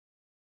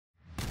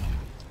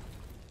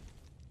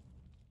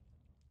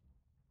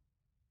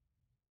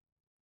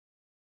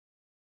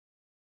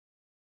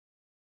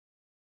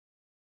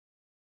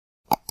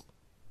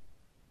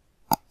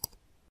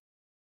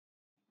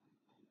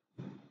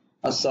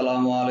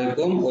Assalamu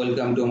alaikum.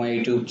 Welcome to my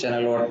YouTube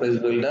channel WordPress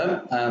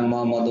Builder. I am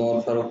Mohammad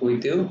Omar Farooq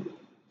with you.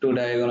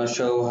 Today I'm gonna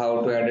show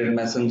how to add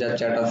messenger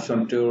chat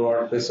option to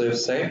your WordPress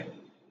website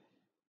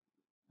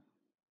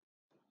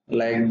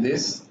like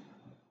this.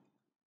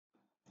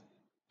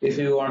 If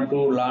you want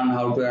to learn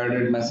how to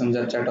add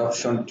messenger chat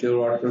option to your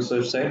WordPress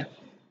website,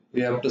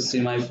 you have to see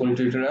my full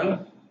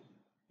tutorial.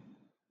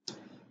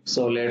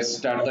 So let's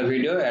start the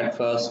video. At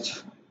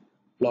first,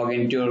 log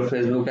into your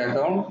Facebook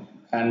account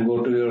and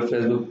go to your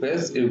Facebook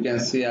page. You can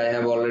see I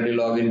have already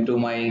logged into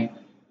my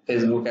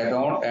Facebook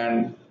account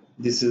and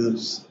this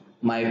is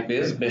my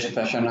page, Best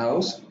Fashion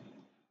House.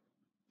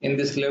 In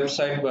this left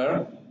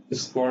sidebar,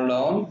 scroll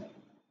down,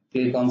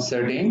 click on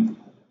setting.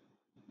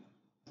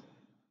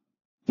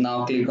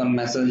 Now click on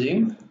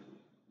messaging.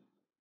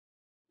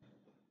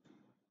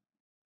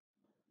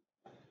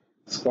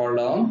 Scroll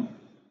down,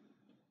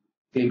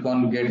 click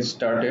on get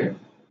started.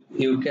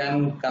 You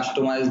can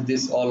customize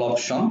this all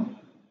option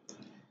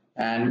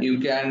and you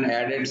can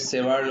add it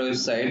several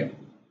website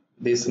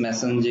this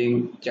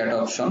messaging chat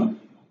option.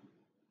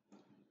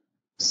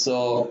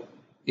 So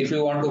if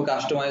you want to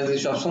customize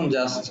this option,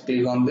 just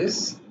click on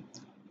this,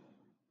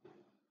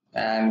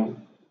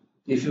 and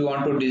if you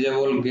want to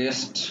disable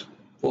guest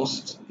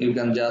post, you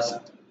can just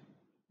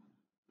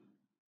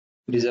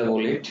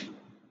disable it.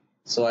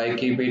 So I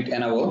keep it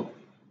enable,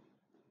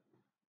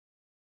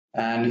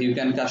 and you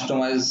can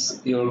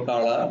customize your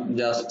color.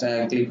 Just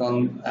click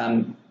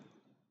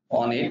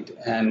on it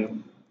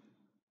and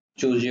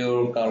choose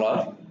your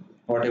color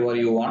whatever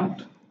you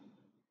want.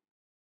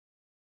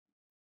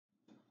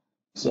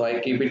 So I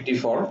keep it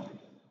default.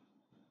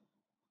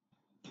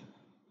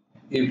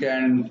 You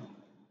can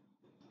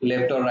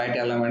left or right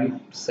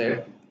element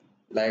set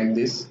like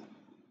this,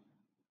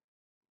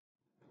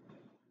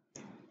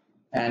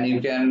 and you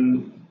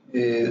can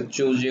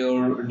choose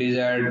your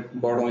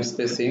desired bottom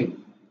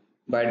spacing.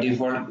 By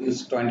default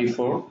is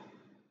 24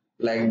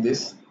 like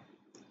this.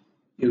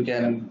 You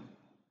can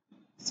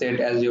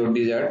set as your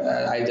desired.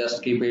 I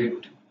just keep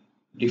it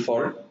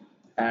default,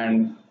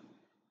 and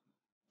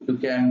you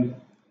can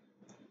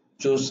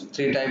choose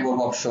three type of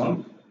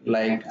option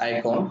like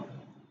icon.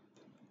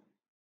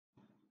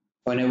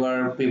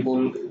 Whenever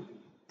people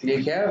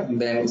click here,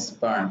 then it's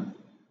burned.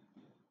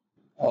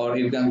 Or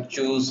you can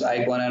choose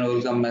icon and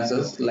welcome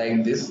message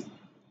like this,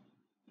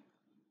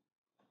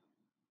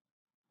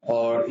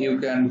 or you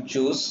can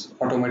choose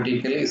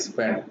automatically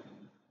spend.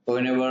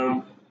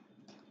 Whenever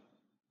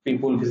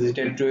people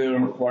visited to your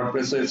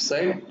WordPress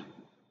website,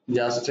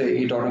 just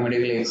it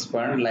automatically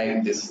expand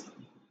like this.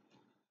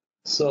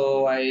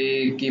 So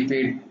I keep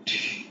it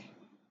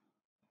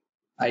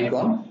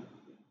icon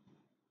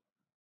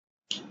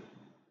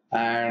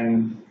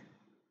and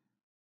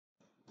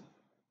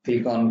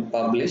click on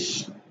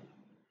publish,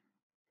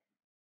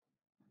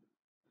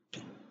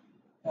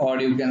 or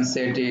you can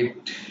set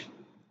it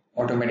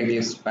automatically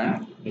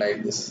expand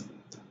like this.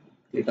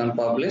 Click on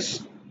publish.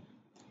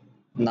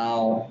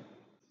 Now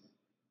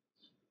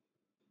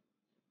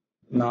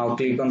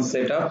click on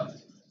setup,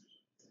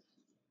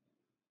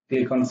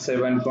 click on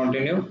save and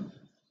continue.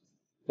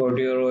 Go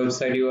to your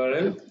website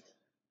URL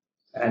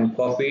and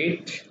copy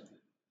it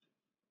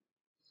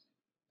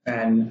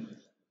and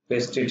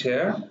paste it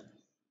here.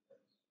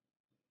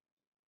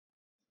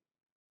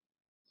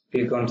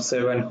 Click on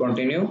save and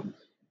continue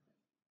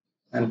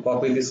and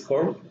copy this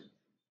code.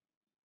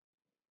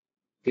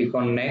 Click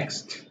on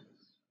next,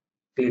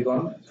 click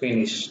on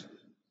finish,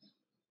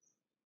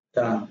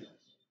 done.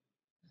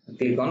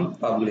 Click on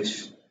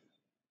publish.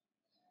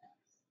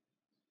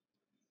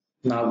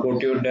 Now go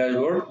to your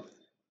dashboard,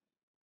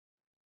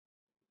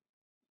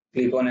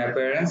 click on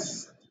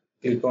appearance,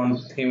 click on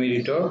theme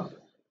editor.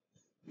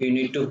 You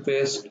need to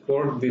paste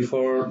code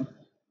before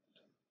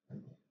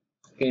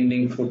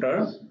ending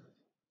footer.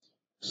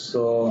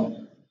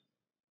 So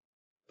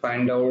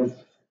find out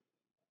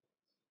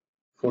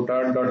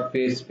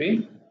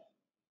footer.php,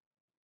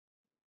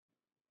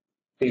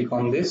 click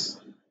on this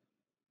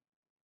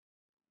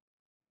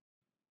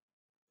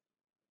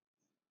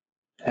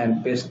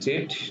and paste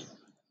it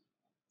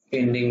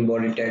ending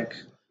body tag.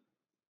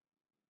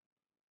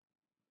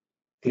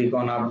 Click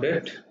on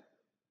update.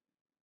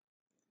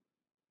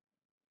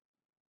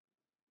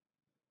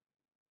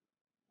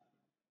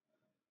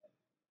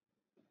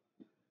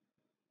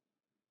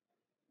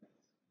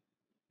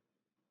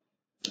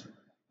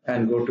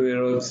 And go to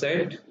your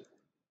website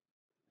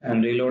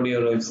and reload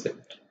your website.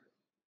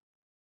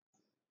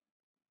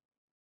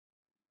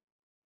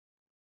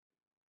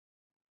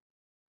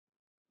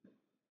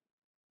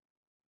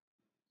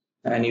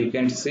 And you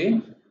can see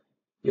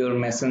your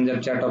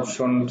messenger chat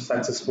option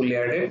successfully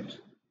added.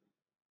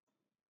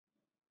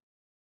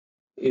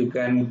 You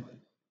can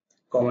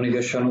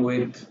communication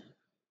with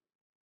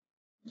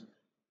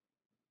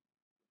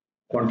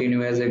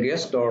continue as a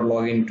guest or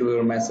log into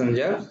your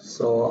messenger.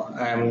 So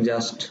I am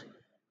just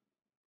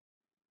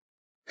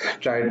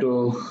try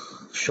to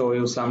show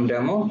you some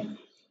demo.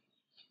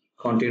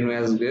 Continue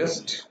as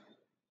guest.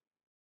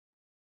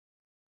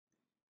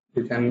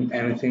 You can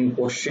anything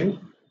question.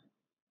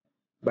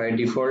 by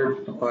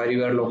default where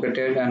you are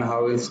located and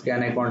how else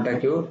can I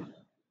contact you.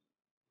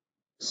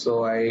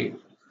 So I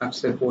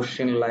ask a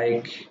question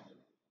like,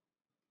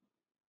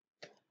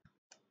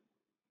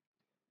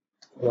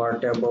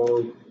 what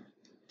about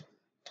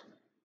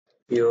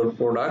your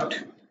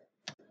product?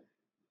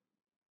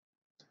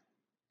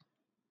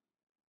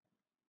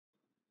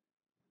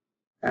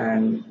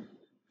 And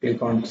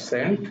click on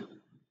send.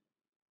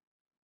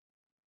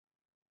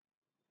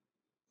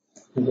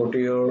 Go to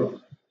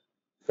your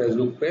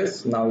Facebook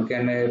page. Now you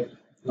can add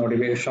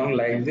notification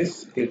like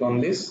this. Click on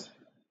this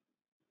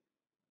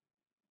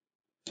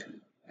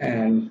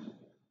and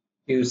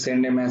you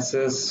send a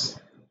message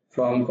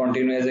from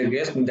continue as a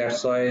guest.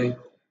 That's why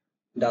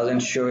doesn't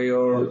show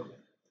your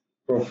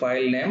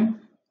profile name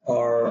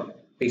or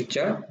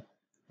picture.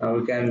 Now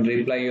you can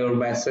reply your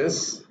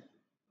message.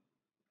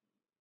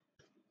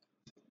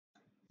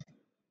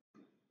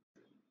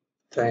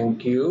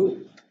 Thank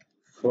you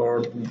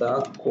for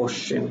the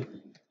question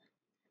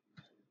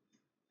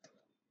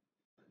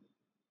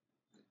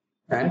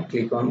and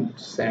click on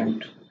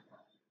send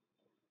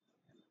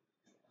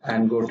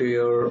and go to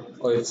your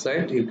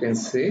website. You can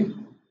see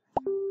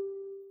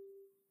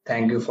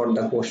thank you for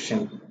the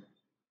question.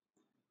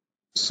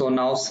 So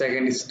now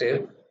second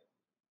step,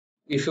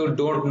 if you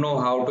don't know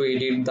how to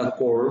edit the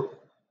code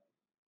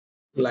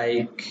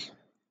like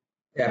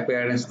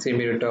appearance theme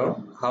editor,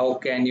 how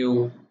can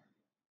you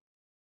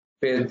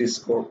paste this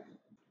code?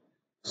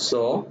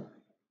 So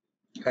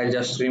I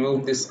just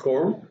remove this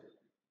code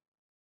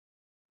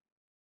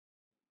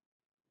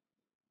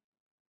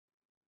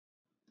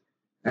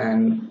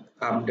and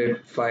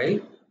update file.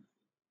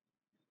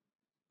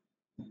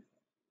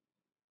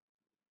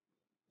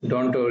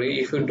 Don't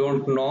worry, if you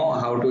don't know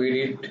how to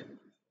edit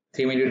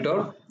theme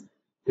editor,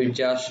 you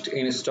just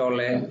install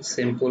a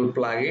simple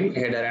plugin,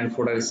 header and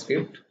footer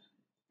script.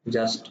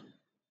 Just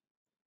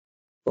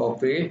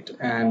copy it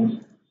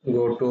and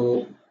go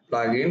to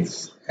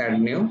plugins,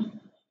 add new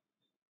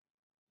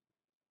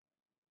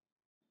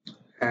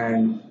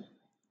and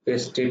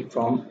paste it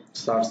from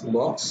search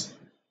box.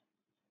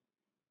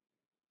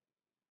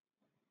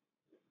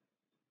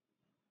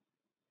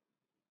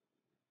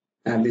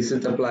 And this is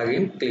the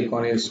plugin. Click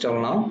on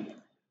install now.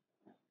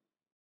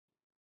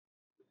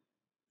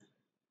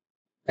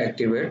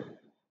 Activate.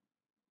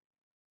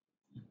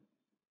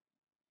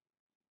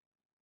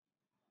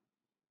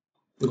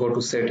 Go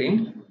to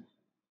setting.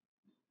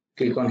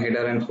 Click on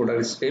header and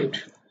footer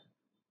script.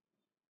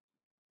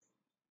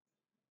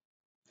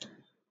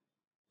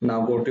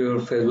 Now go to your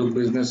Facebook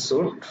business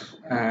suite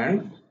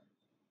and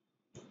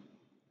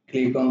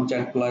click on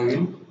chat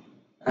plugin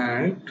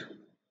and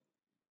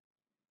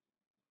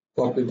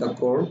copy the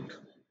code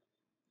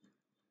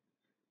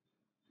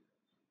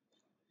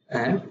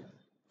and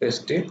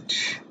paste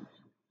it.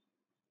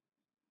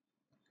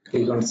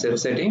 Click on save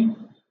setting.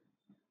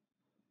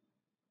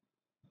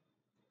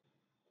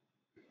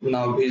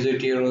 Now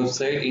visit your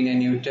website in a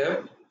new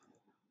tab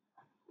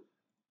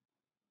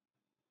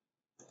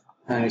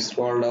and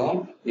scroll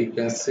down. You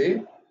can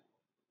see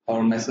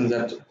our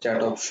messenger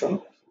chat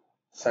option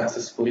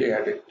successfully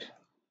added.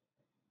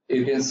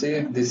 You can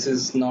see this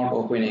is not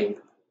opening.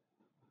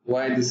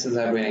 Why this is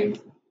happening?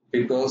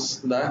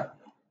 Because the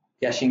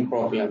caching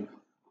problem.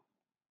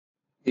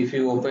 If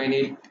you open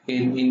it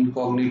in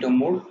incognito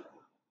mode,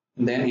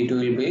 then it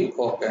will be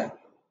okay.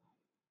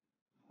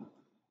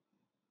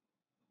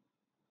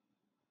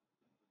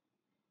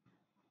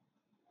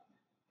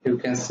 You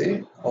can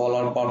see all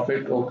are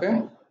perfect.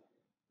 Okay.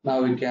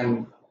 Now we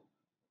can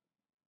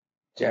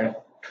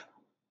chat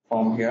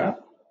from here.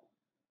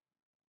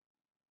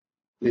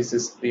 This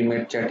is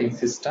pre-made chatting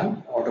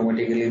system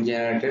automatically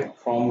generated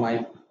from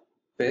my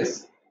page.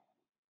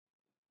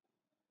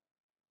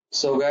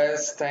 So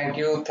guys, thank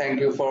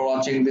you for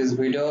watching this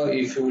video.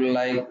 If you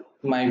like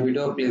my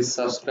video, please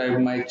subscribe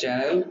my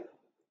channel.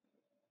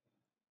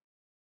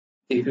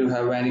 If you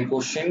have any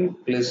question,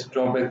 please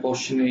drop a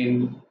question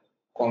in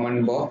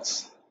comment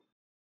box.